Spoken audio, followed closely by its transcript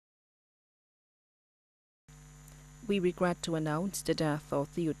We regret to announce the death of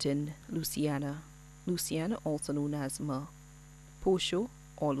Théotinne Luciana Lucien, also known as Ma Pocho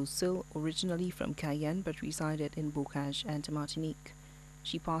or Lucille, originally from Cayenne but resided in Bocage and Martinique.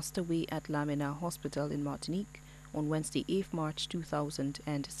 She passed away at Lamina Hospital in Martinique on Wednesday, 8 March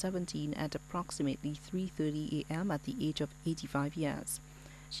 2017 at approximately 3:30 a.m. at the age of 85 years.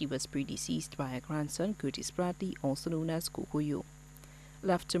 She was predeceased by her grandson, Curtis Bradley, also known as Kokoyo.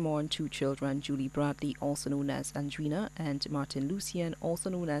 Left to mourn two children, Julie Bradley, also known as Andrina, and Martin Lucien,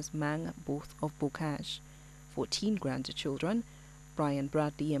 also known as Mang, both of Bocage. 14 grandchildren, Brian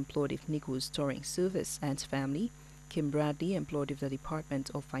Bradley, employed of Nico's Touring Service and family, Kim Bradley, employed of the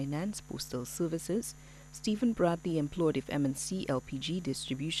Department of Finance, Postal Services, Stephen Bradley, employed of M&C LPG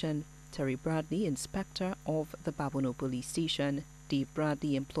Distribution, Terry Bradley, Inspector of the Babono Police Station, Dave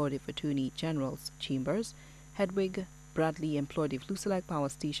Bradley, employed of Attorney General's Chambers, Hedwig Bradley, employed of Lucilak Power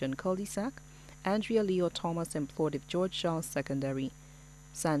Station, Cul-de-Sac, Andrea Leo Thomas, employed of George Charles Secondary,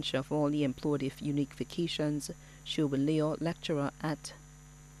 Sancha Fawley, employed of Unique Vacations, Sherwin Leo, lecturer at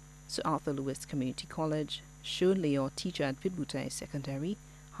Sir Arthur Lewis Community College, Shern Leo, teacher at Vidbutay Secondary,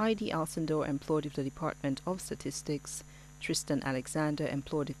 Heidi Alcindor, employed of the Department of Statistics, Tristan Alexander,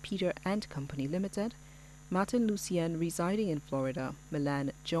 employed of Peter and Company Limited, Martin Lucien, residing in Florida,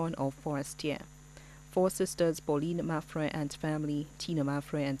 Milan John of Forestier. 4 sisters, Pauline Maffray and family, Tina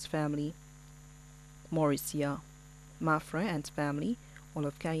Maffray and family, Mauricia Maffray and family, all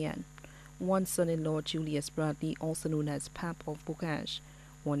of Cayenne. 1 son-in-law, Julius Bradley, also known as Pap of Bocage.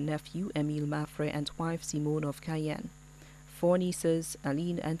 1 nephew, Emile Maffray and wife, Simone of Cayenne. 4 nieces,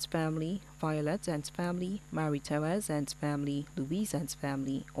 Aline and family, Violet and family, Marie-Therese and family, Louise and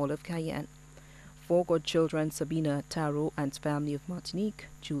family, all of Cayenne. 4 godchildren, Sabina Tarot and family of Martinique,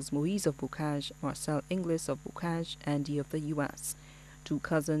 Jules Moise of Bocage, Marcel Inglis of Bocage, Andy of the U.S. 2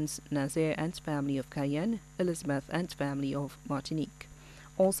 cousins, Nazaire and family of Cayenne, Elizabeth and family of Martinique.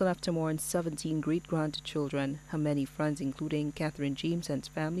 Also left to mourn 17 great-grandchildren, her many friends including Catherine James and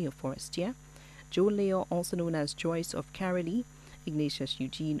family of Forestier, Joan Leo, also known as Joyce of Carolee, Ignatius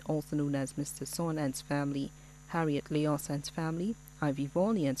Eugene, also known as Mr. Son and family, Harriet Leos and family, Ivy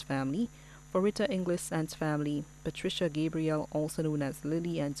Volney and family, Forita Inglis and family, Patricia Gabriel, also known as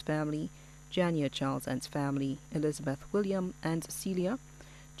Lily and family, Jania Charles and family, Elizabeth William and Celia,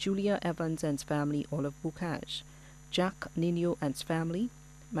 Julia Evans and family, all of Bocage, Jack Nino and family,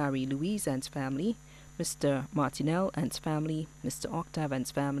 Marie Louise and family, Mr. Martinel and family, Mr. Octave and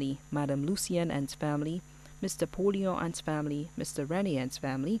family, Madame Lucien and family, Mr. Polion and family, Mr. Rene and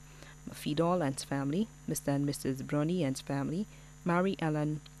family, Fidol and family, Mr. and Mrs. Bruni and family, Mary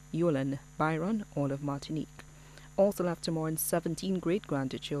Ellen, Yolan, Byron, all of Martinique. Also left to mourn 17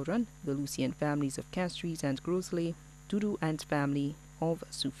 great-grandchildren, the Lucien families of Castries and Grosley, Doudou and family of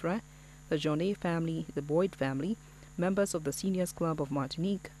Soufre, the Jaunet family, the Boyd family, members of the Seniors Club of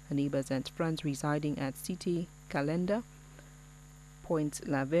Martinique, her neighbors and friends residing at Cité Calenda, Point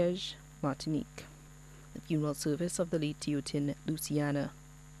La Verge, Martinique. The funeral service of the late Théotinne Luciana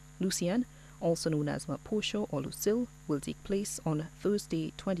Lucien, also known as Mapocho or Lucille, will take place on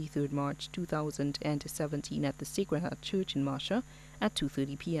Thursday, 23rd March 2017 at the Sacred Heart Church in Marsha at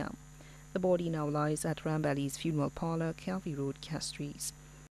 2:30 p.m. The body now lies at Rambali's Funeral Parlour, Calvi Road, Castries.